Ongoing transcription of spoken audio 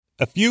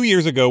A few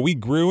years ago, we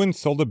grew and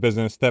sold a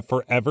business that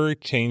forever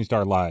changed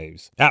our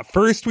lives. At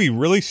first, we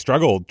really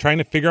struggled trying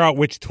to figure out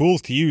which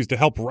tools to use to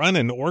help run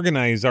and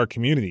organize our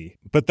community.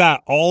 But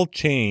that all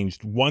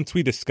changed once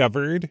we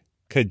discovered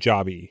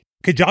Kajabi.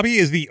 Kajabi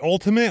is the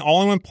ultimate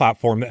all-in-one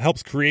platform that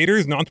helps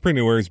creators and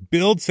entrepreneurs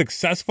build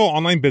successful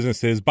online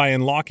businesses by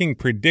unlocking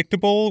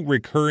predictable,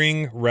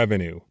 recurring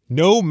revenue.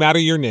 No matter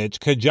your niche,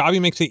 Kajabi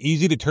makes it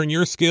easy to turn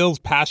your skills,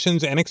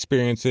 passions, and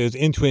experiences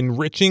into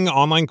enriching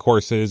online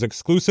courses,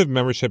 exclusive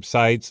membership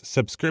sites,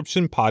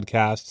 subscription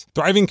podcasts,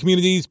 thriving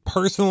communities,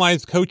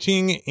 personalized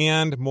coaching,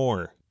 and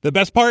more. The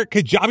best part,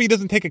 Kajabi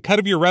doesn't take a cut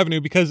of your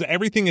revenue because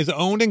everything is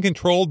owned and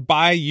controlled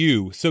by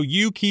you, so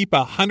you keep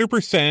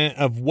 100%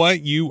 of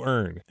what you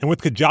earn. And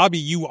with Kajabi,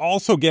 you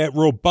also get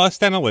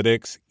robust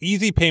analytics,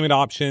 easy payment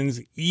options,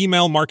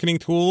 email marketing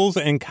tools,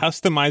 and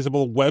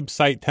customizable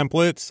website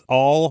templates,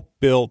 all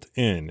built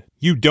in.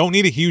 You don't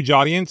need a huge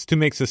audience to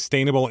make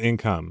sustainable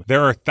income.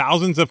 There are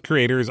thousands of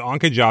creators on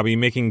Kajabi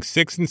making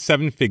 6 and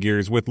 7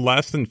 figures with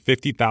less than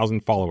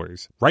 50,000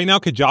 followers. Right now,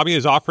 Kajabi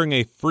is offering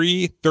a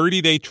free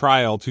 30-day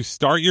trial to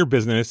start your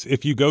business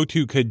if you go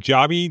to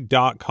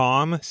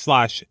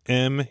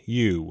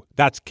kajabi.com/MU.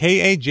 That's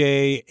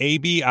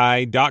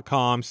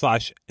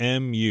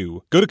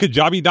KAJABI.com/MU. Go to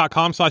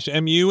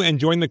kajabi.com/MU and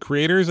join the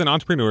creators and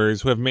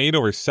entrepreneurs who have made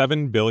over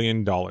 $7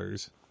 billion.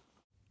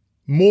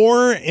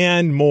 More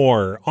and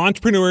more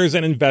entrepreneurs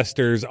and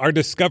investors are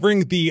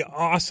discovering the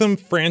awesome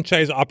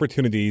franchise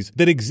opportunities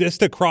that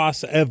exist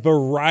across a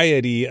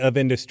variety of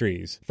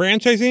industries.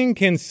 Franchising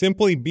can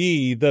simply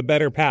be the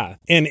better path,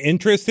 and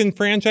interest in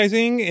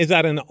franchising is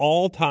at an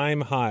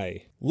all-time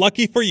high.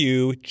 Lucky for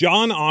you,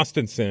 John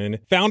Austenson,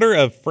 founder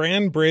of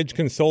FranBridge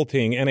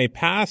Consulting and a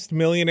past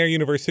Millionaire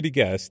University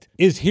guest,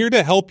 is here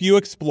to help you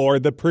explore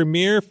the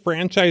premier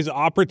franchise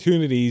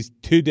opportunities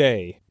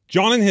today.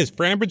 John and his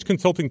FranBridge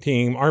Consulting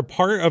team are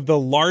part of the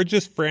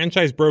largest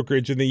franchise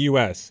brokerage in the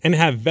U.S. and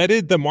have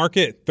vetted the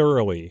market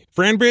thoroughly.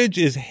 FranBridge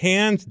is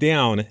hands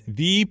down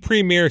the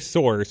premier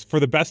source for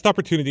the best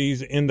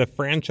opportunities in the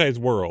franchise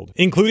world,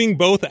 including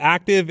both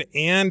active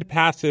and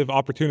passive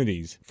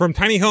opportunities. From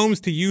tiny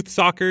homes to youth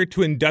soccer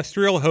to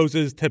industrial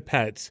hoses to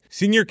pets,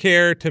 senior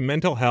care to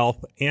mental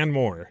health, and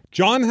more.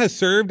 John has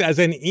served as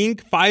an Inc.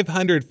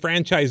 500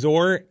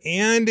 franchisor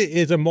and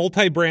is a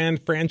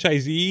multi-brand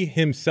franchisee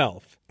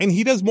himself. And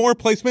he does more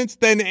placements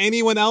than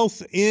anyone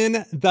else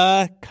in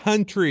the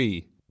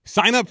country.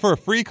 Sign up for a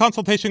free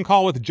consultation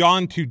call with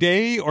John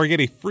today or get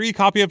a free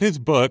copy of his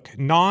book,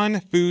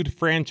 Non-Food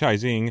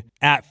Franchising,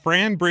 at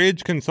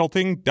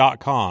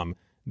franbridgeconsulting.com.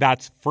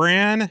 That's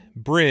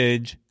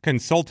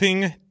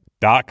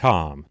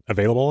franbridgeconsulting.com.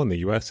 Available in the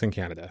U.S. and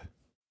Canada.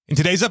 In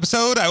today's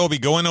episode, I will be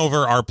going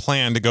over our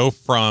plan to go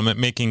from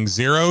making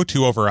 $0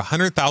 to over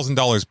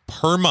 $100,000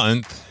 per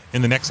month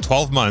in the next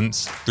 12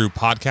 months through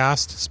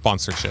podcast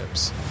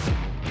sponsorships.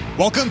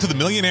 Welcome to the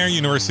Millionaire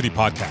University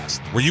podcast,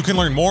 where you can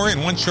learn more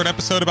in one short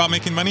episode about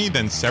making money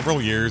than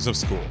several years of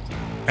school.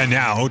 And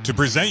now, to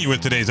present you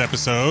with today's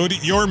episode,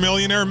 your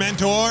millionaire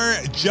mentor,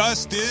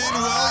 Justin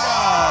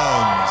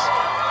Williams.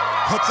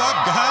 What's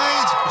up,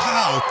 guys?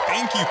 Wow,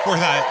 thank you for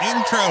that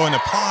intro and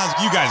applause.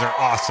 You guys are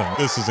awesome.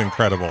 This is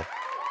incredible.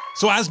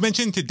 So as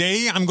mentioned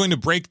today, I'm going to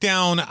break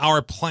down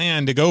our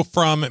plan to go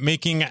from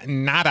making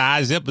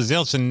nada, zip,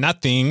 zilch, and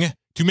nothing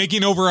to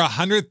making over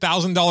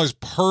 $100,000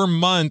 per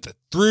month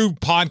through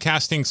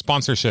podcasting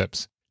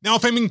sponsorships. Now,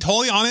 if I'm being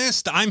totally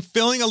honest, I'm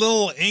feeling a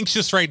little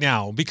anxious right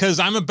now because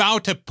I'm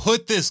about to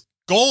put this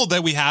goal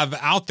that we have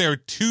out there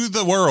to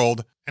the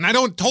world, and I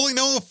don't totally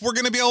know if we're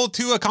going to be able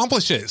to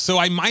accomplish it. So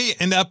I might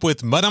end up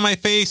with mud on my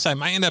face. I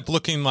might end up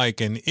looking like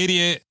an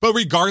idiot. But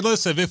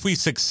regardless of if we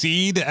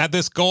succeed at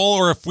this goal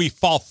or if we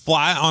fall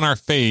flat on our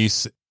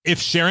face, if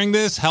sharing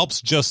this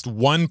helps just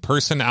one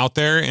person out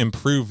there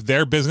improve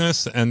their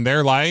business and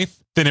their life,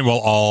 then it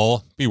will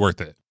all be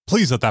worth it.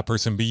 Please let that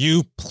person be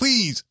you.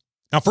 Please.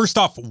 Now, first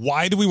off,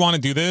 why do we want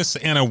to do this?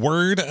 And a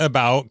word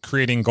about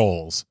creating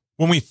goals.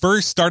 When we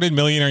first started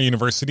Millionaire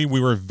University, we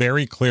were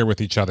very clear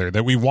with each other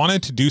that we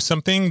wanted to do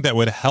something that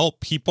would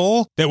help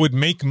people, that would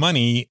make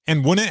money,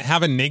 and wouldn't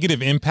have a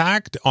negative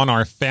impact on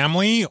our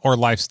family or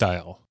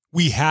lifestyle.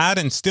 We had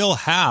and still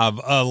have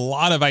a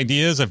lot of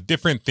ideas of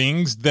different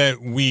things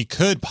that we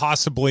could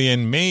possibly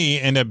and may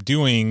end up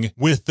doing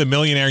with the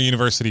Millionaire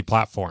University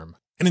platform.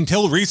 And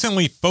until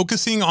recently,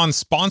 focusing on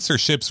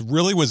sponsorships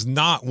really was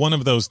not one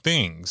of those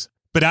things.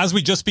 But as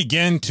we just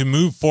begin to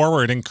move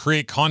forward and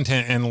create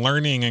content and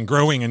learning and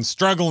growing and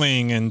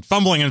struggling and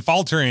fumbling and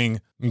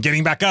faltering and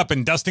getting back up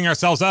and dusting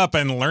ourselves up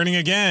and learning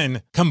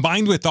again,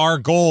 combined with our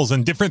goals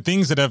and different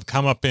things that have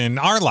come up in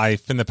our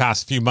life in the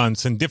past few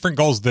months and different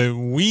goals that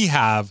we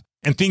have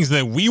and things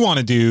that we want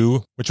to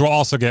do, which we'll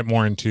also get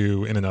more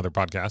into in another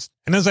podcast.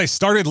 And as I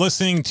started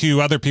listening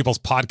to other people's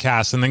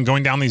podcasts and then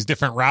going down these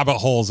different rabbit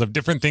holes of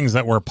different things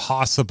that were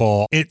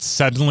possible, it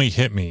suddenly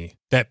hit me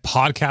that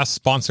podcast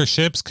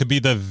sponsorships could be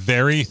the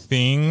very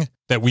thing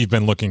that we've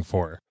been looking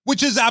for.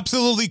 Which is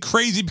absolutely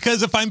crazy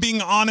because if I'm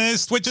being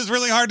honest, which is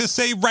really hard to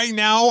say right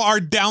now, our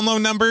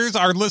download numbers,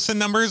 our listen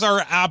numbers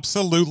are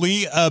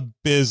absolutely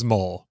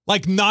abysmal.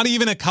 Like not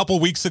even a couple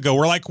weeks ago,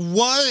 we're like,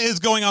 what is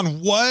going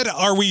on? What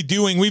are we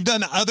doing? We've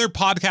done other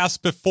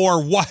podcasts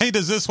before. Why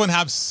does this one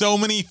have so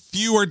many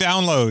fewer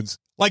downloads?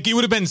 Like it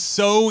would have been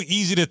so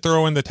easy to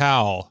throw in the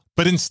towel.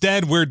 But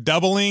instead, we're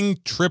doubling,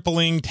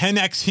 tripling,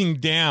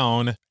 10xing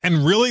down,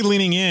 and really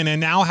leaning in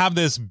and now have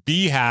this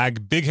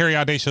BHAG, Big Hairy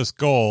Audacious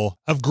goal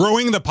of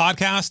growing the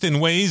podcast in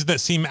ways that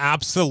seem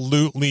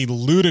absolutely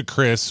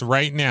ludicrous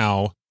right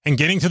now and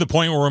getting to the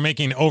point where we're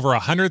making over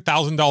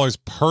 $100,000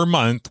 per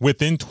month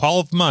within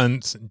 12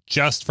 months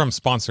just from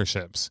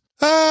sponsorships.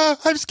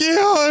 I'm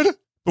scared.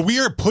 But we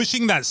are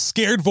pushing that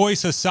scared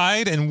voice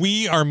aside and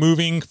we are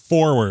moving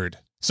forward.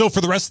 So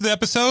for the rest of the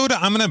episode,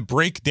 I'm going to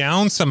break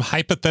down some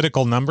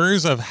hypothetical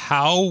numbers of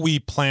how we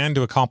plan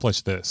to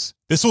accomplish this.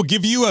 This will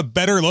give you a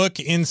better look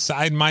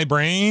inside my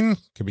brain,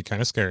 could be kind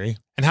of scary,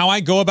 and how I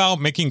go about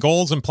making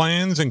goals and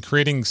plans and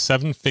creating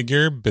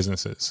seven-figure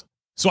businesses.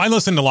 So I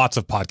listen to lots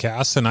of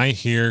podcasts and I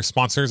hear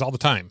sponsors all the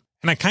time.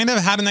 And I kind of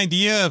had an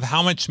idea of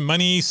how much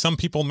money some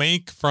people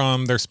make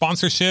from their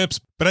sponsorships,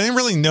 but I didn't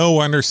really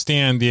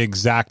understand the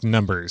exact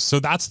numbers.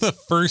 So that's the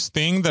first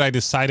thing that I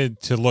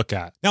decided to look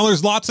at. Now,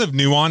 there's lots of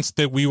nuance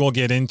that we will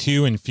get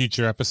into in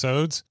future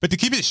episodes, but to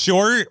keep it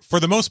short, for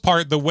the most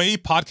part, the way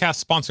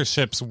podcast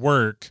sponsorships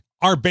work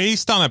are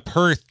based on a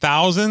per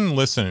 1,000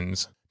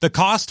 listens. The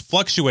cost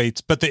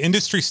fluctuates, but the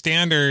industry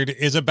standard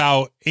is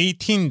about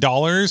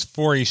 $18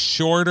 for a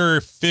shorter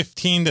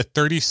 15 to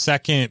 30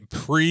 second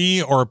pre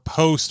or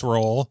post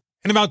roll,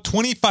 and about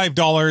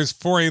 $25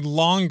 for a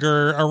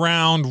longer,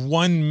 around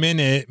 1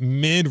 minute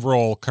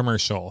mid-roll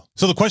commercial.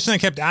 So the question I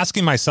kept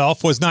asking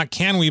myself was not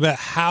can we, but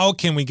how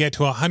can we get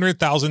to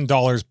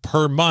 $100,000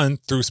 per month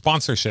through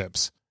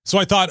sponsorships? So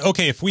I thought,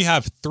 okay, if we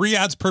have 3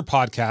 ads per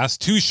podcast,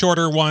 2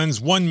 shorter ones,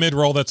 1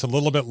 mid-roll that's a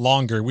little bit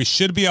longer, we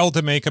should be able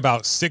to make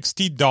about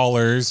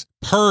 $60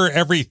 per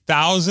every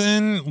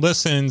 1,000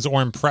 listens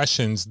or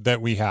impressions that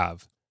we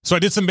have. So I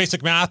did some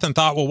basic math and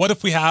thought, well, what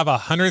if we have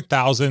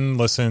 100,000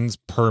 listens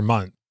per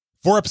month?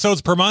 4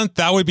 episodes per month,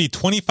 that would be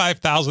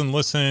 25,000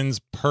 listens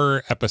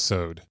per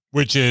episode,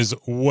 which is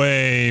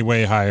way,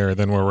 way higher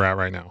than where we're at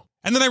right now.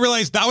 And then I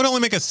realized that would only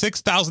make us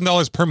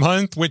 $6,000 per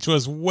month, which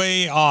was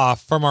way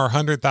off from our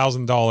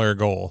 $100,000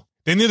 goal.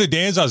 Then the other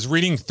day, as I was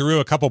reading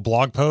through a couple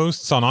blog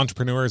posts on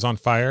Entrepreneurs on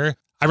Fire,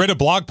 I read a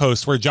blog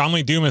post where John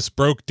Lee Dumas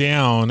broke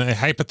down a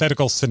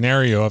hypothetical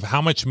scenario of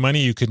how much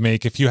money you could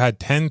make if you had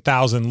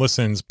 10,000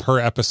 listens per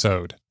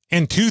episode.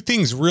 And 2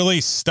 things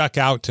really stuck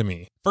out to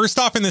me. First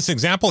off, in this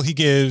example he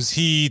gives,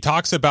 he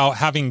talks about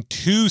having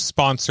 2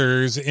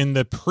 sponsors in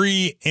the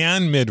pre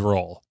and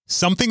mid-roll,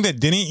 something that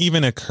didn't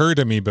even occur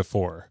to me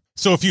before.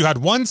 So if you had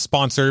 1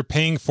 sponsor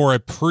paying for a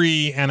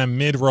pre and a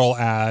mid-roll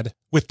ad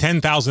with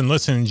 10,000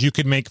 listens, you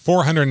could make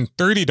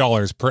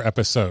 $430 per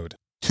episode.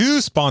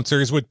 2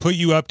 sponsors would put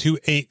you up to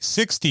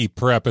 $860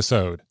 per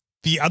episode.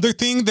 The other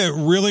thing that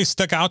really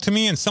stuck out to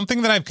me and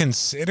something that I've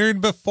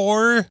considered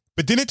before,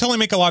 but didn't totally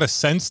make a lot of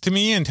sense to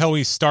me until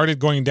we started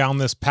going down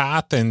this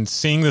path and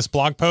seeing this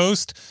blog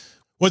post,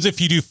 was if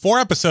you do 4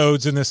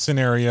 episodes in this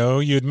scenario,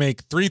 you'd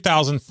make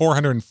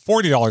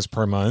 $3,440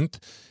 per month.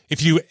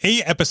 If you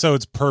 8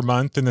 episodes per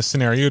month in this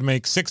scenario, you'd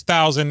make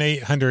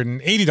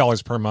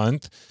 $6,880 per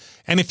month.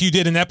 And if you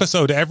did an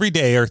episode every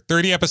day or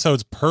 30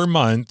 episodes per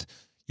month,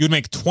 you'd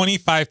make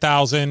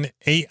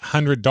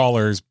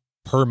 $25,800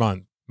 per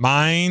month.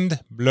 Mind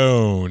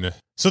blown.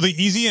 So the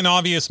easy and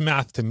obvious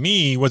math to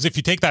me was if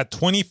you take that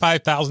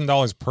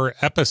 $25,000 per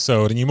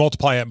episode and you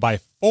multiply it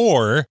by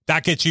 4,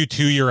 that gets you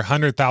to your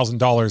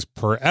 $100,000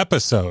 per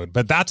episode.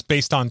 But that's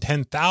based on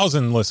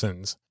 10,000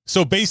 listens.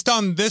 So based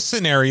on this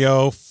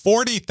scenario,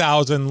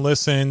 40,000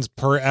 listens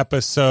per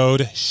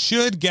episode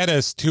should get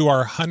us to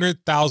our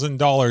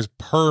 $100,000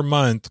 per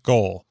month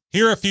goal.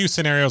 Here are a few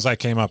scenarios I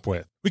came up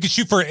with. We could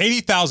shoot for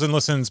 80,000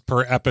 listens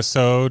per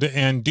episode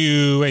and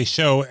do a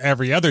show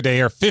every other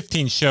day or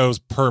 15 shows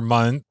per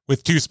month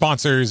with 2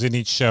 sponsors in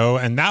each show,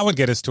 and that would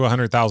get us to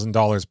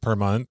 $100,000 per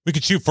month. We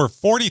could shoot for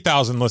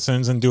 40,000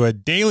 listens and do a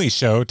daily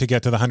show to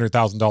get to the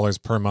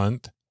 $100,000 per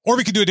month. Or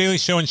we could do a daily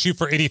show and shoot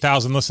for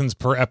 80,000 listens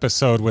per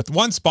episode with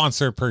 1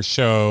 sponsor per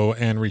show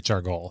and reach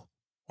our goal.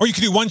 Or you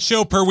could do 1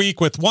 show per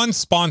week with 1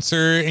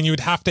 sponsor and you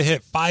would have to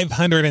hit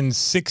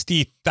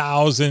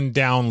 560,000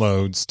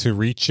 downloads to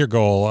reach your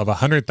goal of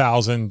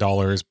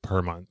 $100,000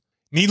 per month.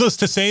 Needless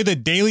to say, the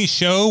daily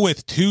show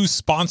with 2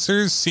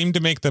 sponsors seemed to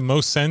make the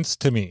most sense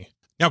to me.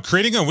 Now,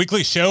 creating a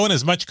weekly show and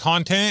as much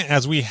content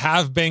as we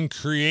have been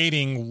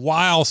creating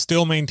while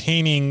still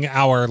maintaining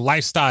our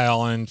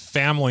lifestyle and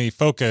family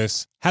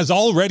focus has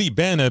already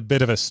been a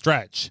bit of a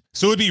stretch.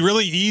 So it'd be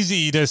really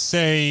easy to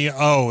say,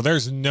 oh,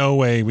 there's no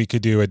way we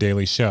could do a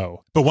daily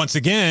show. But once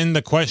again,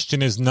 the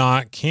question is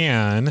not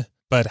can,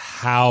 but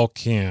how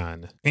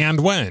can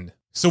and when.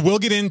 So we'll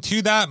get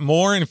into that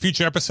more in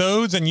future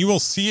episodes and you will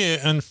see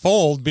it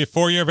unfold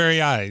before your very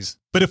eyes.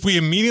 But if we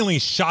immediately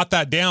shot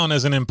that down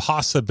as an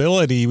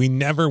impossibility, we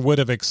never would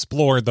have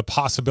explored the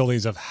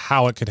possibilities of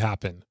how it could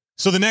happen.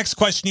 So the next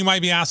question you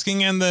might be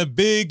asking, and the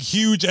big,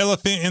 huge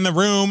elephant in the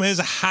room, is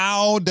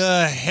how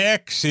the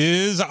heck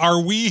are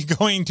we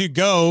going to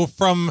go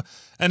from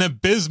an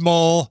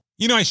abysmal,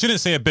 I shouldn't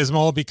say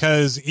abysmal,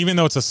 because even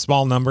though it's a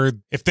small number,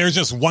 if there's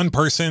just one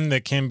person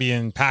that can be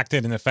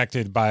impacted and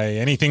affected by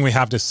anything we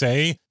have to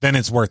say, then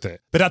it's worth it.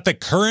 But at the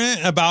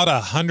current about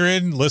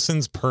 100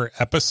 listens per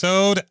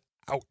episode,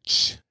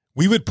 ouch.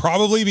 We would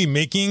probably be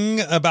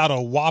making about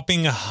a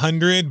whopping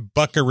 100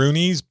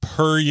 buckaroonies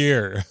per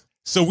year.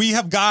 So we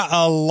have got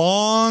a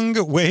long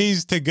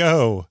ways to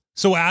go.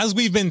 So as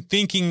we've been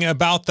thinking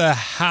about the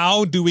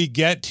how do we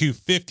get to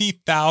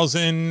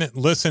 50,000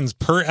 listens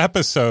per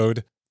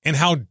episode and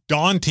how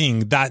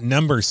daunting that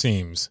number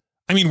seems.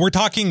 I mean, we're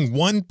talking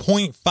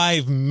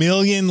 1.5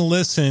 million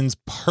listens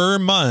per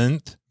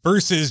month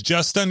versus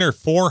just under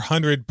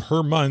 400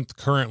 per month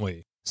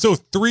currently. So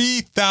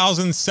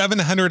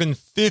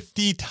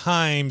 3,750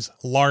 times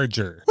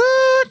larger.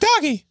 Woo,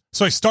 doggy.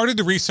 So I started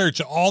to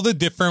research all the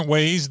different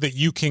ways that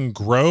you can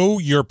grow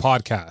your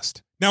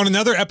podcast. Now, in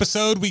another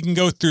episode, we can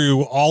go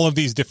through all of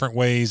these different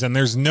ways, and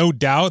there's no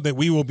doubt that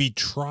we will be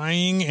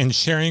trying and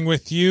sharing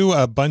with you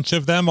a bunch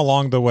of them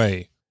along the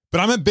way. But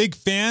I'm a big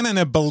fan and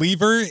a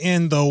believer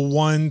in the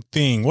one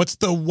thing. What's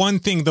the one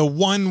thing, the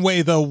one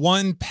way, the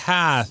one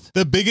path,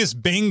 the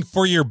biggest bang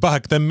for your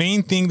buck, the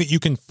main thing that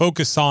you can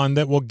focus on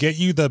that will get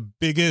you the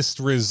biggest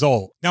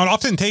result? Now, it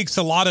often takes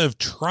a lot of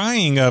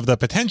trying of the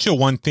potential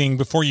one thing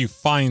before you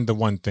find the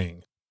one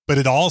thing. But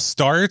it all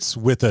starts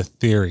with a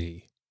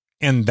theory.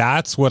 And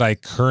that's what I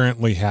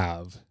currently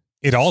have.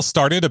 It all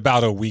started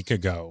about a week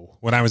ago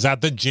when I was at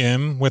the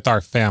gym with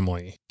our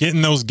family,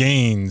 getting those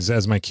gains,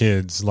 as my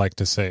kids like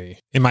to say.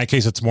 In my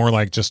case, it's more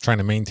like just trying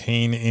to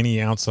maintain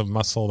any ounce of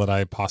muscle that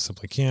I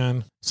possibly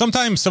can.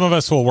 Sometimes some of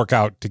us will work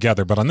out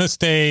together, but on this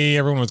day,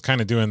 everyone was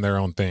kind of doing their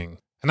own thing.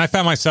 And I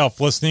found myself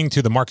listening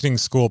to the Marketing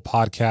School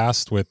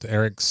podcast with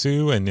Eric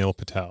Sue and Neil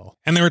Patel.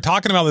 And they were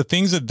talking about the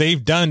things that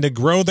they've done to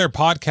grow their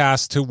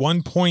podcast to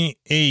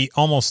 1.8,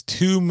 almost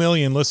 2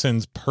 million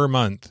listens per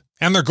month.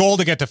 And their goal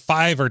to get to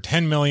 5 or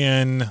 10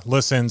 million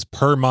listens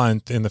per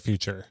month in the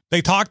future.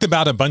 They talked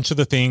about a bunch of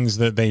the things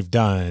that they've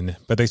done,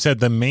 but they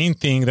said the main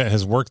thing that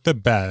has worked the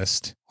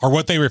best are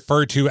what they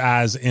refer to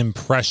as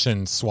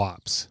impression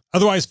swaps.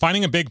 Otherwise,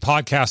 finding a big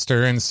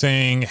podcaster and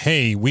saying,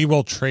 hey, we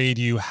will trade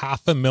you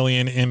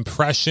 500,000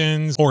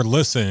 impressions or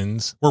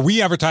listens where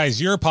we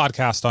advertise your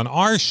podcast on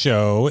our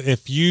show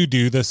if you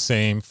do the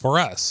same for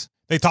us.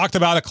 They talked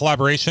about a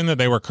collaboration that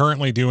they were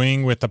currently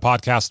doing with the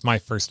podcast My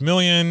First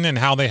Million and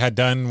how they had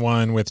done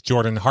one with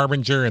Jordan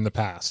Harbinger in the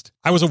past.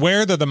 I was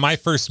aware that the My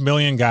First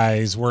Million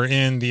guys were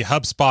in the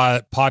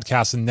HubSpot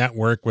podcast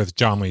network with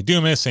John Lee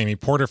Dumas, Amy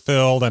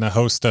Porterfield, and a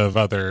host of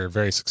other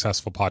very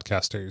successful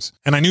podcasters.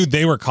 And I knew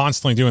they were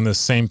constantly doing the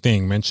same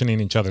thing, mentioning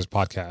each other's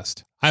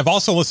podcast. I've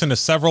also listened to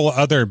several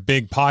other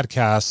big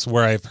podcasts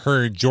where I've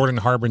heard Jordan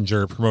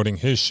Harbinger promoting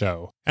his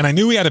show. And I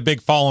knew he had a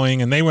big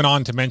following, and they went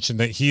on to mention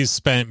that he's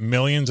spent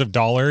millions of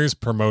dollars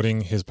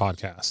promoting his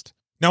podcast.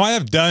 Now, I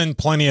have done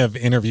plenty of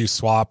interview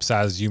swaps,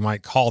 as you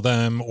might call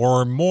them,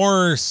 or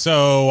more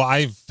so,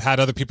 I've had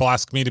other people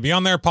ask me to be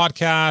on their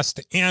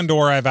podcast, and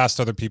or I've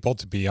asked other people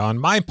to be on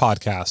my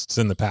podcasts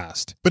in the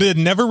past. But it had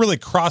never really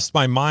crossed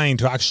my mind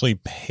to actually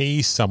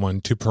pay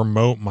someone to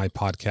promote my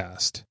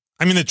podcast.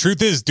 I mean, the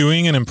truth is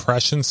doing an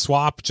impression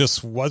swap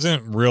just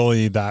wasn't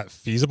really that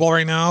feasible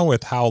right now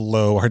with how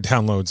low our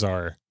downloads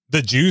are.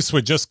 The juice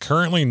would just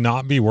currently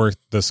not be worth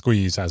the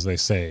squeeze, as they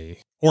say.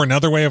 Or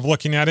another way of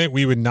looking at it,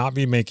 we would not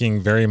be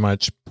making very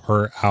much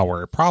per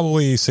hour,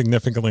 probably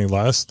significantly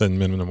less than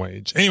minimum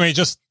wage. Anyway, it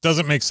just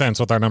doesn't make sense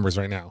with our numbers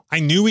right now.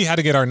 I knew we had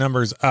to get our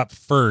numbers up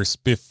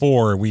first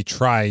before we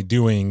try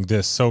doing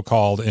this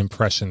so-called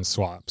impression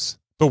swaps.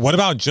 But what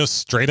about just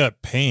straight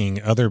up paying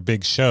other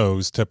big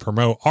shows to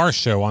promote our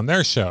show on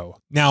their show?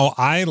 Now,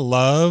 I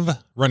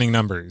love running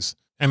numbers,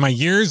 and my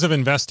years of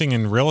investing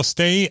in real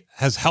estate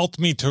has helped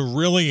me to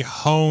really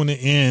hone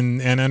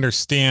in and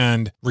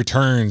understand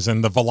returns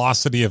and the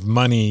velocity of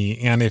money.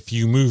 And if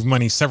you move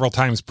money several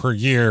times per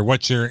year,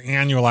 what's your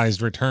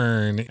annualized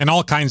return and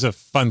all kinds of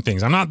fun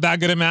things. I'm not that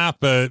good at math,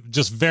 but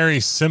just very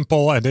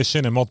simple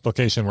addition and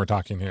multiplication we're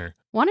talking here.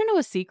 Want to know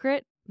a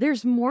secret?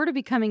 There's more to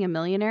becoming a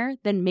millionaire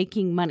than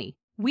making money.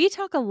 We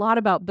talk a lot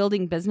about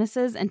building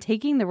businesses and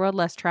taking the road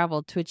less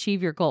traveled to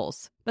achieve your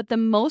goals. But the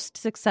most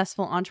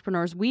successful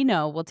entrepreneurs we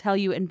know will tell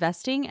you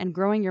investing and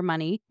growing your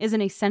money is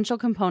an essential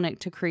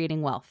component to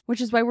creating wealth, which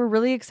is why we're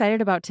really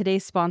excited about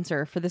today's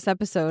sponsor for this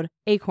episode,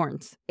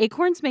 Acorns.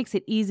 Acorns makes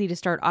it easy to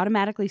start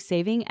automatically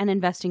saving and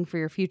investing for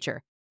your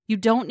future. You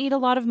don't need a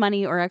lot of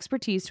money or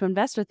expertise to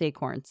invest with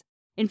Acorns.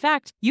 In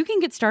fact, you can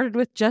get started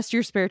with just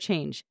your spare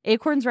change.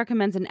 Acorns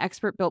recommends an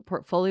expert-built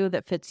portfolio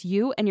that fits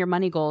you and your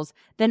money goals,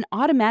 then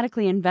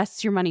automatically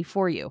invests your money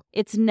for you.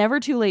 It's never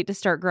too late to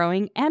start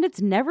growing, and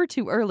it's never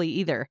too early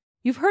either.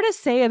 You've heard us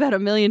say about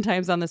 1 million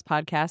times on this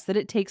podcast that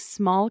it takes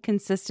small,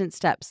 consistent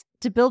steps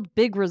to build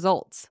big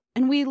results.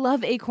 And we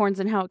love Acorns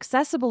and how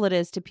accessible it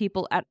is to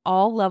people at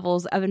all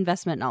levels of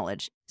investment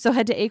knowledge. So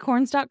head to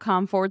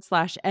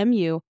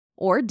acorns.com/MU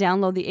or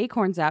download the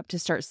Acorns app to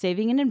start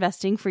saving and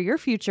investing for your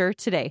future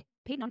today.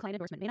 Paid non-client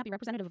endorsement may not be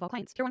representative of all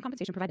clients. Tier 1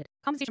 compensation provided.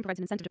 Compensation provides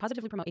an incentive to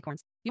positively promote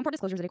Acorns. View important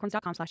disclosures at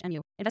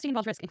acorns.com/MU. Investing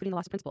involves risk, including the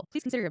loss of principal.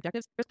 Please consider your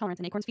objectives, risk tolerance,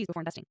 and Acorns fees before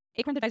investing.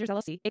 Acorns Advisors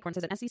LLC. Acorns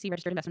is an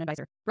SEC-registered investment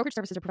advisor. Brokerage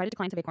services are provided to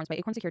clients of Acorns by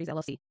Acorns Securities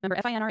LLC. Member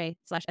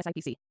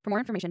FINRA/SIPC. For more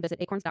information,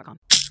 visit acorns.com.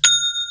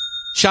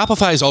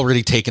 Shopify has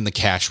already taken the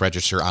cash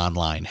register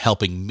online,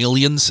 helping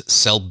millions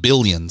sell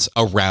billions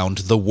around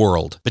the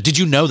world. But did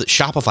you know that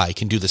Shopify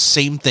can do the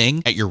same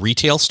thing at your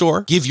retail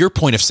store? Give your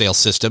point of sale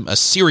system a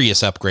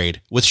serious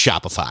upgrade with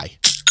Shopify.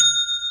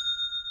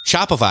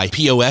 Shopify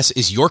POS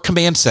is your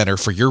command center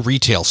for your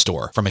retail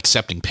store. From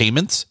accepting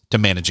payments to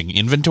managing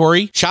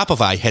inventory,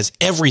 Shopify has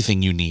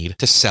everything you need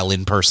to sell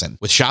in person.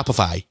 With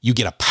Shopify, you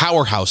get a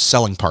powerhouse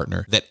selling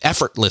partner that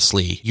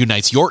effortlessly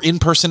unites your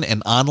in-person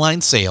and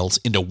online sales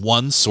into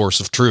one source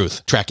of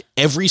truth. Track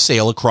every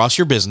sale across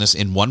your business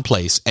in one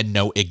place and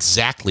know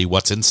exactly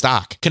what's in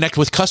stock. Connect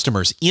with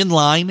customers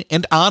in-line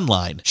and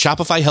online.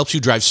 Shopify helps you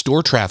drive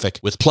store traffic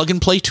with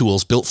plug-and-play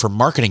tools built for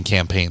marketing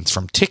campaigns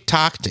from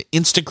TikTok to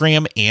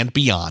Instagram and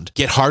beyond.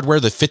 Get hardware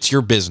that fits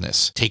your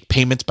business. Take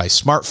payments by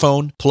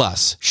smartphone.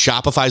 Plus,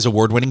 Shopify's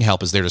award-winning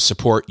help is there to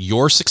support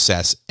your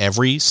success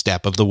every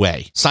step of the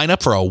way. Sign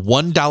up for a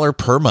 $1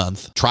 per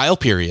month trial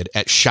period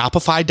at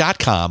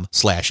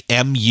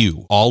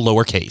shopify.com/MU, all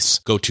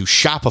lowercase. Go to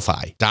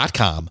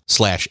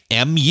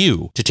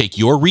shopify.com/MU to take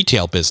your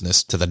retail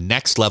business to the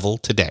next level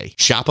today.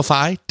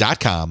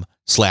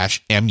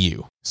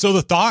 Shopify.com/MU. So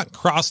the thought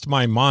crossed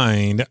my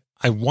mind,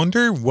 I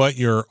wonder what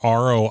your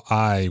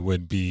ROI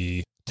would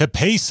be to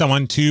pay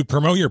someone to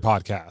promote your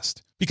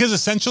podcast. Because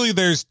essentially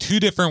there's two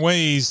different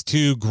ways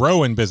to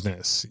grow in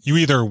business. You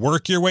either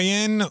work your way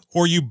in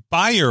or you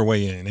buy your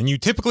way in, and you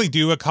typically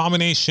do a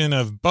combination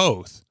of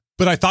both.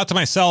 But I thought to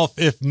myself,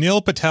 if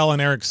Neil Patel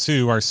and Eric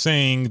Siu are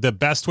saying the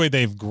best way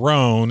they've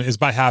grown is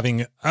by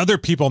having other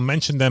people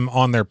mention them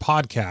on their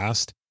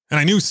podcast, and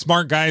I knew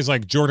smart guys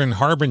like Jordan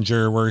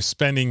Harbinger were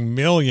spending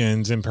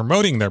millions in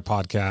promoting their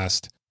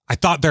podcast, I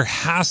thought there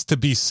has to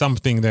be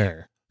something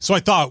there. So I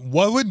thought,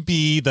 what would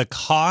be the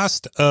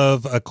cost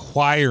of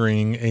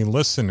acquiring a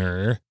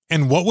listener,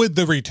 and what would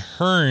the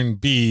return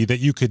be that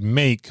you could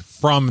make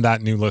from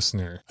that new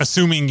listener,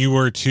 assuming you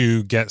were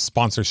to get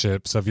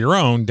sponsorships of your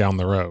own down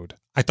the road?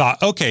 I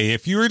thought, okay,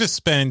 if you were to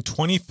spend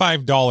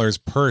 $25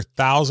 per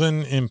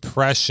 1,000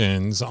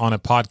 impressions on a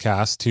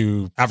podcast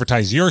to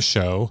advertise your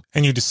show,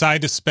 and you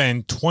decide to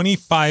spend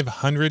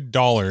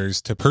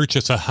 $2,500 to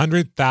purchase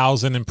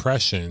 100,000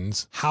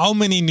 impressions, how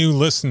many new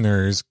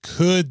listeners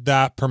could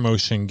that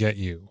promotion get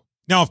you?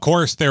 Now, of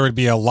course, there would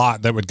be a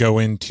lot that would go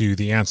into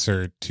the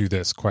answer to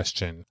this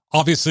question.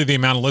 Obviously, the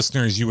amount of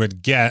listeners you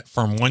would get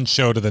from one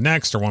show to the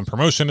next or one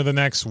promotion to the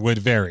next would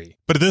vary.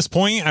 But at this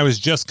point, I was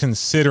just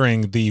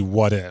considering the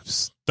what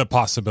ifs, the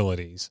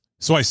possibilities.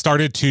 So I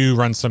started to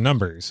run some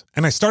numbers,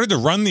 and I started to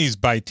run these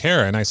by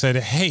Tara. And I said,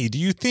 hey, do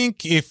you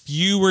think if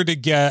you were to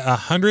get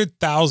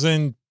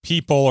 100,000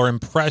 people or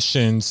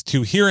impressions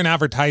to hear an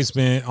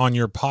advertisement on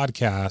your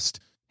podcast,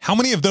 how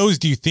many of those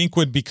do you think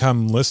would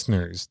become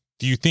listeners?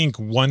 Do you think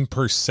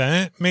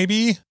 1%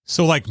 maybe?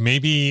 So like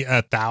maybe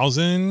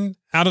 1,000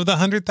 out of the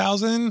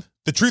 100,000?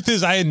 The truth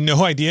is I had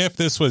no idea if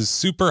this was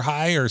super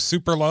high or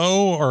super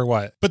low or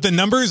what. But the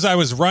numbers I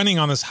was running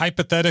on this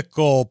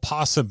hypothetical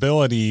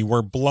possibility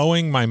were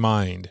blowing my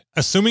mind.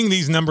 Assuming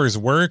these numbers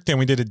worked and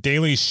we did a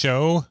daily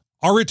show,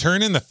 our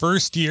return in the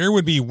first year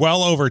would be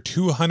well over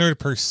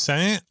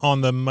 200% on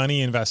the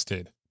money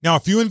invested. Now,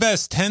 if you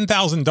invest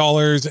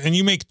 $10,000 and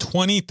you make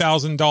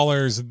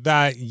 $20,000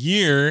 that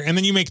year, and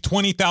then you make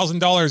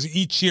 $20,000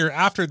 each year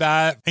after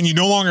that, and you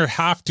no longer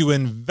have to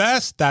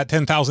invest that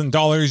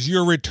 $10,000,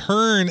 your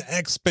return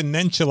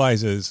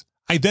exponentializes.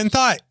 I then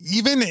thought,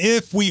 even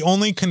if we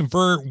only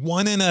convert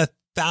 1 in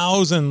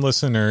 1,000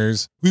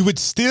 listeners, we would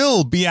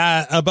still be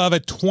at above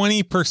a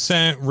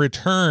 20%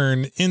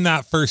 return in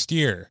that first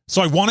year.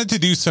 So I wanted to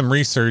do some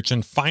research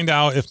and find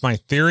out if my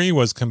theory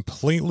was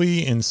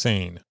completely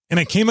insane. And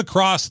I came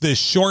across this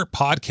short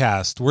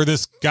podcast where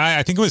this guy,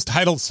 I think it was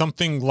titled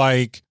something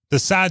like The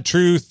Sad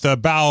Truth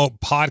About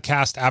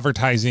Podcast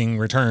Advertising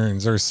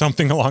Returns or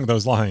something along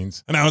those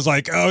lines. And I was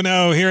like, oh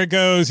no, here it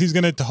goes. He's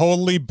going to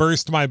totally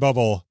burst my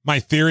bubble. My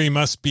theory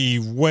must be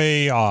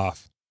way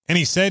off. And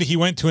he said he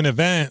went to an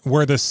event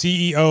where the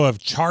CEO of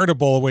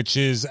Chartable, which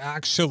is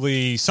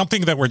actually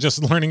something that we're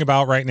just learning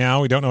about right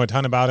now. We don't know a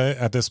ton about it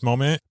at this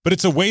moment, but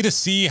it's a way to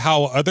see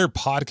how other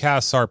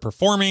podcasts are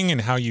performing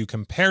and how you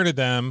compare to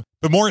them.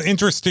 But more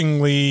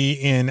interestingly,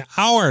 in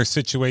our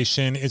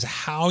situation is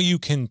how you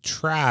can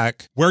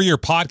track where your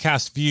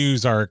podcast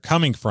views are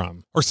coming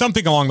from or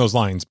something along those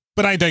lines.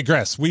 But I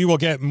digress. We will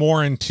get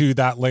more into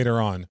that later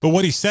on. But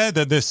what he said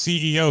that this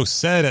CEO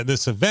said at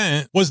this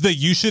event was that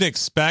you should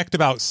expect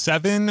about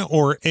 7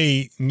 or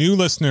 8 new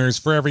listeners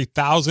for every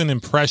 1,000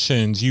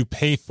 impressions you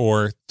pay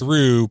for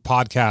through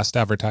podcast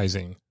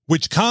advertising,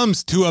 which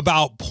comes to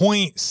about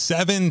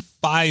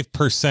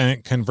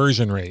 0.75%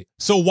 conversion rate.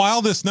 So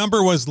while this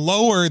number was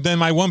lower than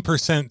my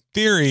 1%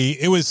 theory,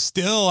 it was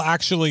still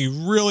actually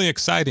really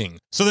exciting.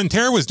 So then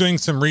Tara was doing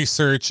some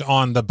research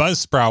on the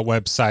Buzzsprout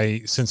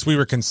website since we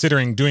were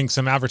considering doing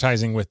some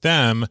advertising with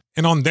them.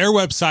 And on their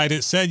website,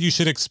 it said you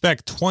should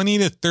expect 20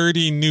 to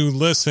 30 new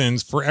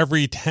listens for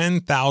every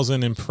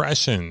 10,000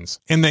 impressions,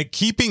 and that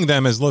keeping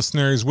them as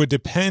listeners would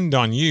depend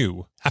on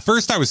you. At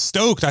first I was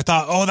stoked. I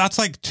thought, oh, that's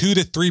like 2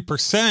 to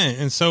 3%.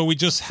 And so we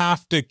just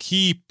have to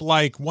keep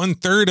like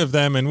 1/3 of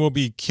them and we'll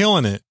be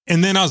killing it.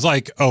 And then I was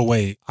like, oh,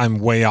 wait, I'm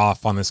way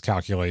off on this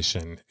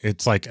calculation.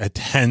 It's like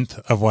 1/10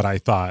 of what I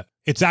thought.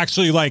 It's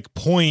actually like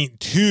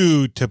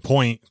 0.2 to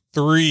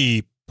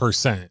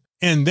 0.3%.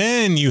 And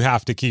then you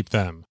have to keep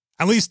them.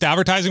 At least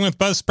advertising with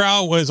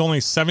Buzzsprout was only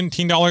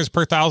 $17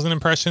 per 1,000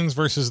 impressions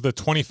versus the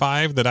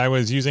 $25 that I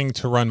was using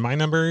to run my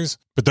numbers.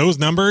 But those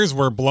numbers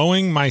were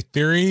blowing my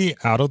theory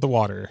out of the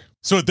water.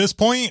 So at this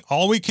point,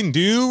 all we can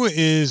do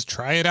is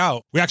try it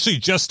out. We actually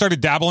just started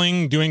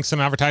dabbling, doing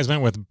some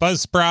advertisement with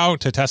Buzzsprout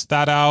to test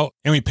that out.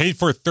 And we paid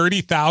for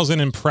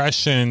 30,000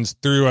 impressions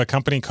through a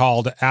company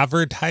called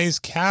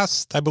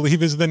AdvertiseCast, I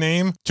believe is the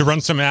name, to run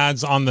some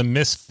ads on the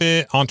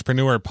Misfit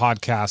Entrepreneur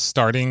podcast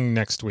starting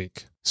next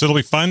week. So it'll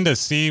be fun to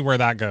see where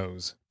that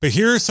goes. But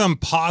here are some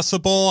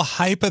possible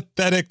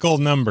hypothetical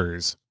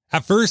numbers.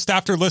 At first,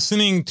 after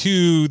listening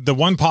to the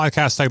one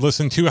podcast I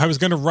listened to, I was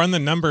going to run the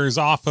numbers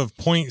off of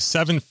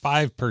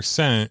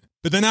 0.75%.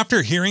 But then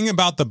after hearing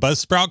about the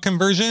Buzzsprout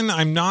conversion,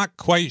 I'm not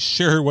quite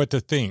sure what to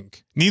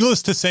think.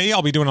 Needless to say,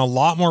 I'll be doing a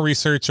lot more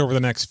research over the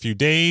next few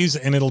days,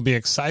 and it'll be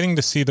exciting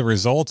to see the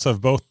results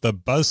of both the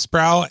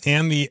Buzzsprout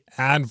and the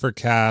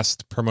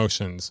AdvertiseCast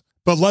promotions.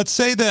 But let's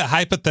say that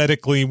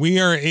hypothetically, we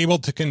are able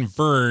to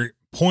convert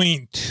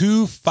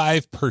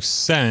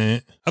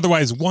 0.25%,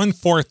 otherwise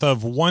 1/4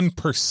 of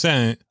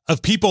 1%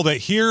 of people that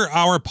hear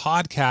our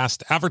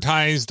podcast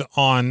advertised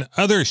on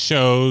other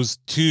shows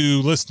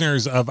to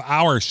listeners of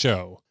our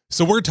show.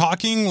 So we're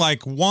talking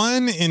like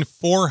 1 in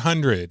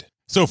 400.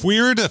 So if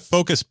we were to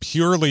focus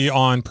purely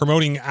on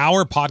promoting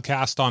our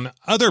podcast on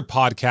other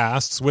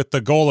podcasts with the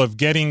goal of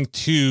getting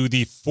to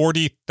the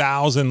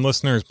 40,000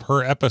 listeners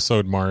per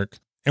episode mark,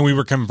 and we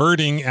were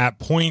converting at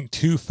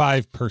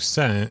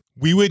 0.25%,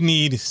 we would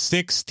need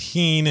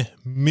 16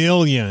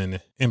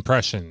 million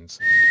impressions.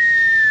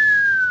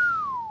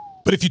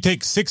 But if you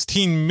take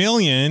 16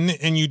 million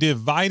and you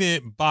divide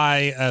it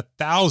by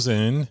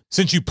 1,000,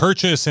 since you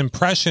purchase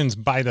impressions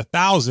by the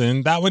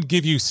 1,000, that would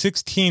give you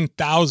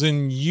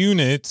 16,000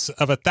 units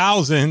of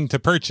 1,000 to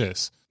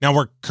purchase. Now,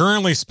 we're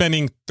currently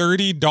spending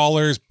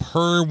 $30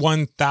 per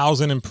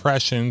 1,000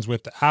 impressions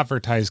with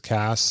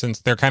AdvertiseCast since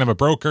they're kind of a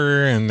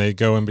broker and they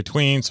go in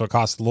between, so it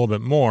costs a little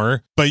bit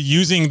more. But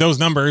using those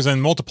numbers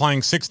and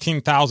multiplying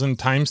 16,000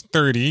 times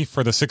 30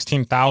 for the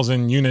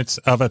 16,000 units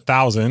of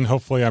 1,000,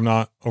 hopefully I'm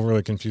not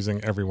overly confusing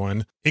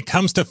everyone, it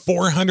comes to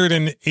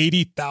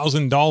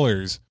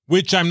 $480,000.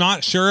 Which I'm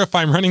not sure if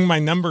I'm running my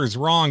numbers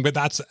wrong, but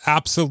that's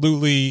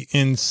absolutely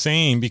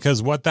insane,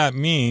 because what that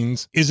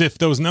means is if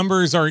those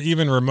numbers are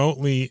even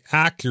remotely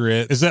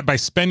accurate, is that by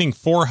spending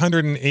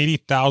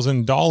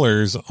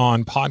 $480,000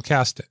 on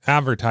podcast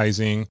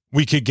advertising,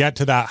 we could get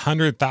to that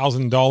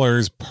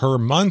 $100,000 per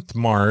month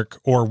mark,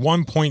 or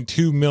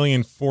 1.2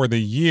 million for the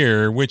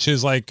year, which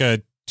is like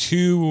a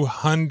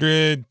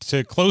 200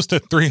 to close to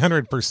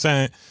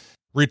 300%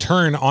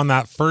 return on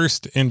that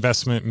first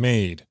investment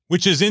made,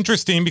 which is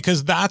interesting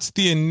because that's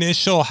the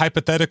initial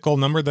hypothetical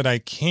number that I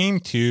came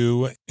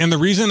to. And the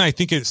reason I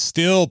think it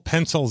still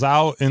pencils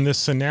out in this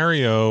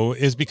scenario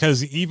is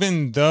because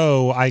even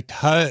though I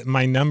cut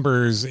my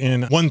numbers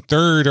in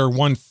 1/3 or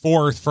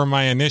 1/4 from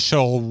my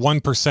initial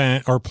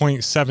 1% or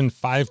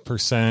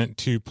 0.75%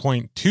 to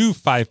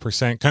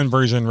 0.25%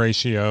 conversion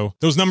ratio,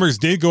 those numbers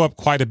did go up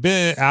quite a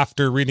bit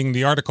after reading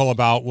the article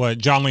about what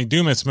John Lee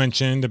Dumas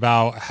mentioned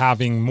about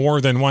having more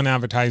than one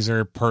advertiser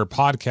per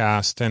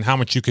podcast and how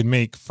much you could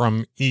make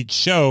from each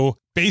show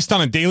based on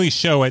a daily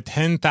show at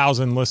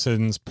 10,000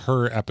 listens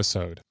per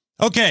episode.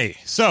 Okay,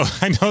 so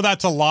I know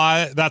that's a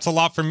lot. That's a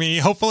lot for me.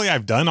 Hopefully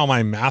I've done all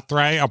my math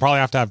right. I'll probably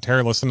have to have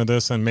Tara listen to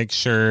this and make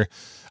sure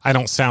I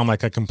don't sound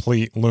like a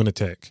complete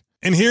lunatic.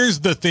 And here's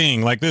the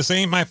thing, like, this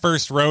ain't my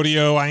first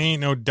rodeo. I ain't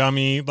no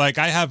dummy. Like,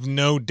 I have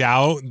no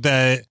doubt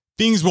that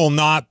things will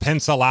not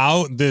pencil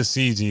out this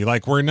easy.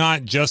 Like, we're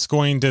not just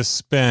going to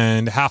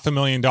spend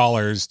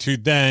 $500,000 to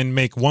then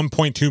make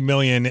 1.2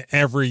 million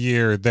every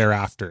year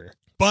thereafter.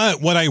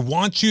 But what I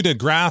want you to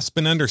grasp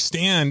and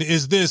understand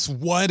is this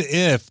what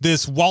if,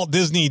 this Walt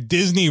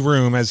Disney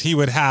room, as he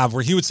would have,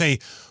 where he would say,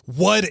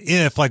 what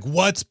if, like,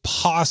 what's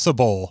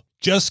possible?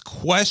 Just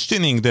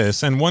questioning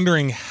this and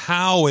wondering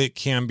how it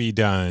can be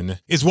done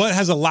is what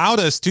has allowed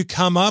us to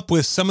come up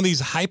with some of these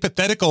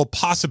hypothetical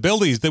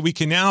possibilities that we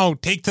can now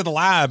take to the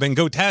lab and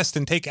go test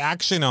and take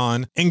action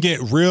on and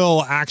get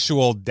real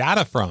actual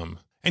data from.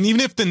 And even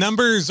if the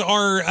numbers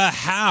are a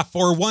half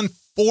or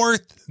 1/4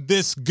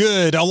 this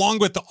good, along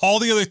with all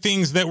the other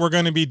things that we're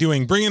going to be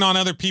doing, bringing on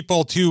other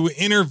people to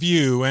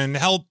interview and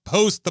help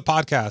host the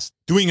podcast,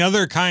 doing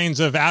other kinds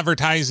of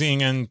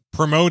advertising and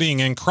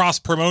promoting and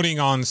cross-promoting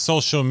on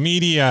social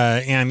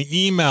media and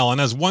email.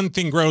 And as one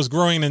thing grows,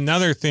 growing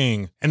another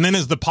thing. And then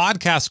as the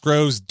podcast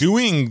grows,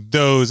 doing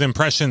those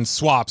impression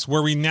swaps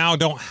where we now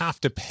don't have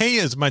to pay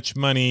as much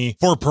money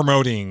for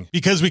promoting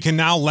because we can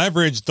now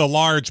leverage the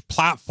large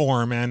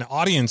platform and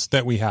audience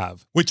that we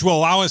have, which will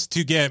allow us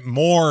to get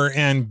more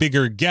and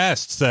bigger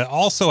guests that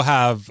also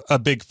have a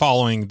big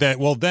following that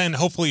will then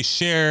hopefully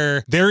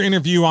share their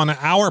interview on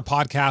our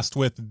podcast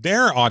with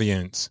their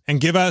audience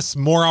and give us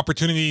more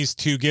opportunities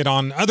to get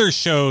on other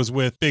shows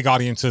with big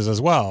audiences as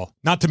well.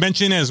 Not to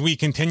mention, as we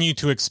continue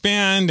to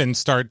expand and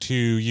start to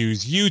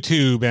use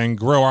YouTube and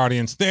grow our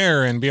audience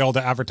there and be able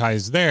to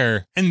advertise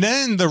there. And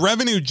then the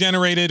revenue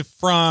generated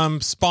from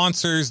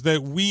sponsors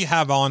that we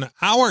have on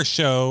our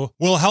show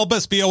will help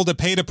us be able to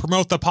pay to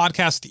promote the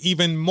podcast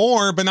even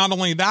more. But not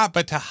only that,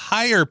 but to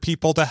hire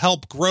people to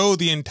help grow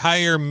the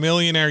entire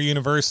Millionaire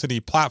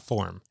University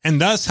platform, and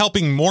thus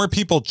helping more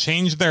people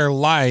change their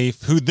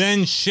life, who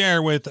then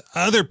share with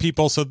other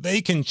people so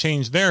they can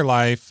change their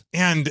life.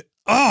 And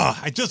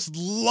I just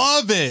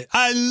love it.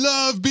 I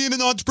love being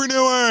an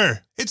entrepreneur.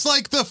 It's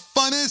like the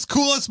funnest,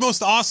 coolest,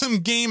 most awesome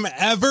game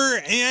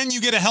ever, and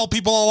you get to help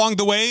people along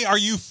the way. Are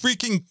you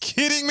freaking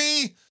kidding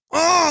me?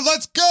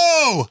 Let's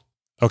go.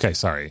 Okay,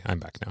 sorry, I'm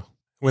back now.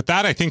 With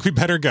that, I think we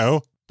better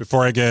go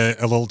before I get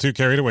a little too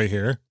carried away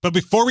here. But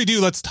before we do,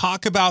 let's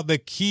talk about the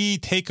key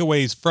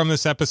takeaways from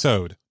this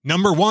episode.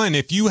 Number one,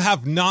 if you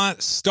have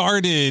not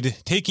started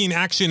taking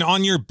action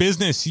on your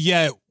business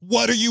yet,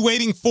 what are you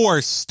waiting for?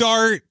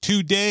 Start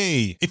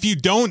today. If you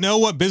don't know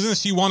what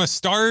business you want to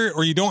start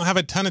or you don't have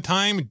a ton of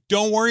time,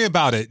 don't worry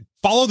about it.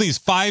 Follow these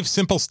 5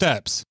 simple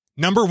steps.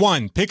 Number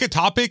 1, pick a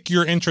topic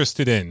you're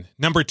interested in.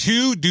 Number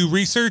 2, do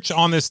research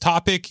on this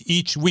topic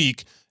each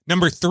week.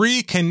 Number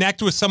 3,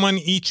 connect with someone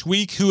each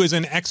week who is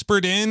an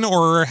expert in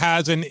or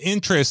has an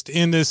interest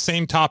in this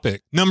same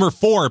topic. Number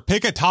 4,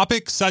 pick a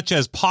topic such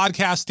as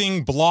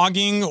podcasting,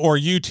 blogging, or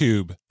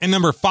YouTube. And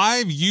number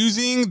 5,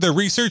 using the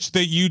research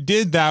that you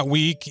did that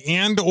week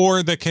and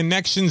or the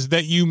connections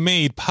that you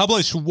made,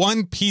 publish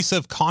one piece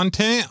of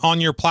content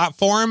on your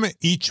platform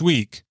each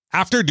week.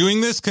 After doing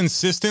this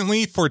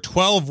consistently for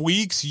 12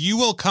 weeks, you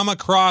will come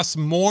across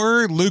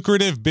more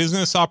lucrative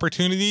business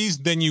opportunities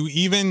than you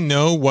even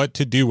know what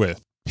to do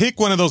with.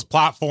 Pick one of those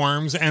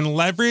platforms and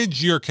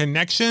leverage your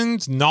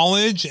connections,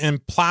 knowledge,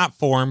 and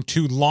platform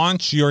to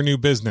launch your new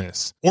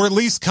business. Or at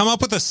least come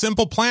up with a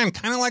simple plan,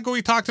 kind of like what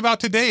we talked about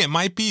today. It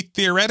might be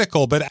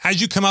theoretical, but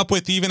as you come up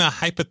with even a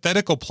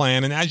hypothetical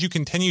plan and as you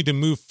continue to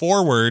move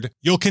forward,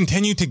 you'll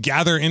continue to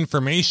gather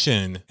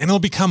information and it'll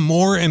become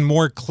more and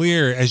more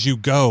clear as you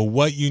go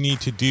what you need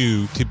to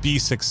do to be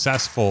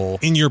successful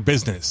in your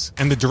business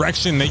and the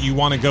direction that you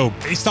want to go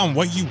based on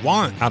what you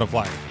want out of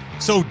life.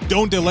 So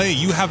don't delay.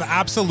 You have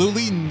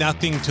absolutely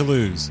nothing to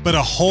lose, but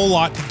a whole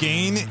lot to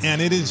gain, and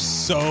it is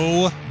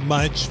so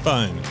much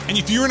fun. And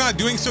if you are not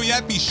doing so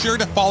yet, be sure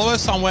to follow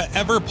us on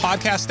whatever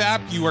podcast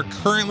app you are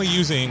currently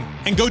using,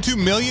 and go to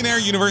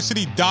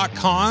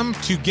millionaireuniversity.com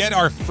to get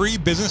our free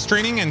business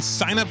training and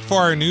sign up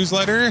for our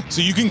newsletter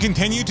so you can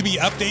continue to be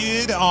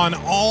updated on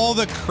all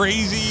the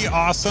crazy,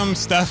 awesome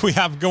stuff we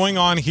have going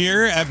on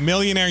here at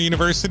Millionaire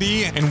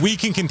University, and we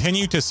can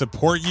continue to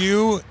support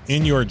you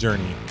in your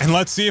journey. And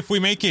let's see if we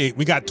make it.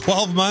 We got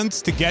 12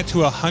 months to get to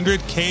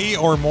 100K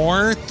or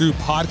more through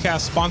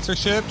podcast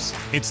sponsorships.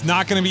 It's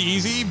not going to be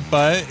easy,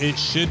 but it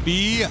should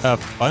be a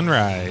fun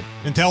ride.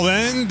 Until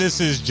then, this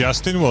is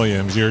Justin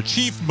Williams, your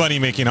Chief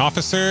Money-Making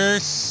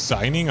Officer,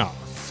 signing off.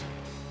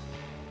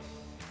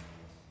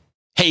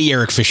 Hey,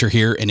 Eric Fisher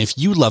here, and if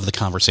you love the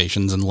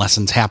conversations and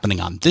lessons happening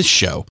on this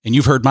show, and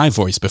you've heard my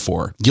voice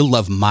before, you'll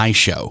love my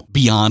show,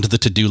 Beyond the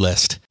To-Do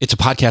List. It's a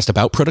podcast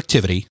about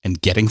productivity and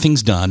getting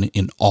things done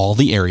in all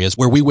the areas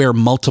where we wear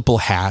multiple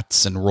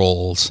hats and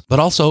roles, but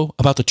also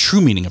about the true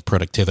meaning of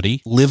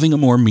productivity, living a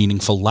more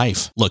meaningful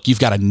life. Look, you've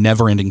got a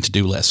never-ending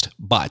to-do list,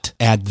 but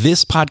add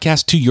this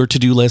podcast to your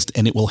to-do list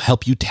and it will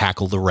help you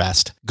tackle the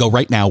rest. Go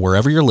right now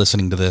wherever you're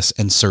listening to this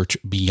and search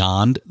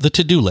Beyond the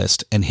To-Do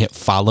List and hit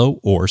follow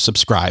or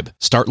subscribe.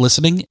 Start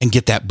listening and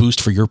get that boost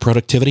for your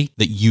productivity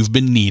that you've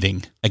been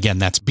needing. Again,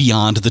 that's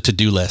Beyond the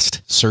To-Do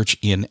List. Search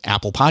in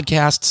Apple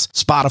Podcasts,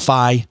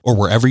 Spotify, or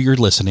wherever you're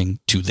listening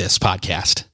to this podcast.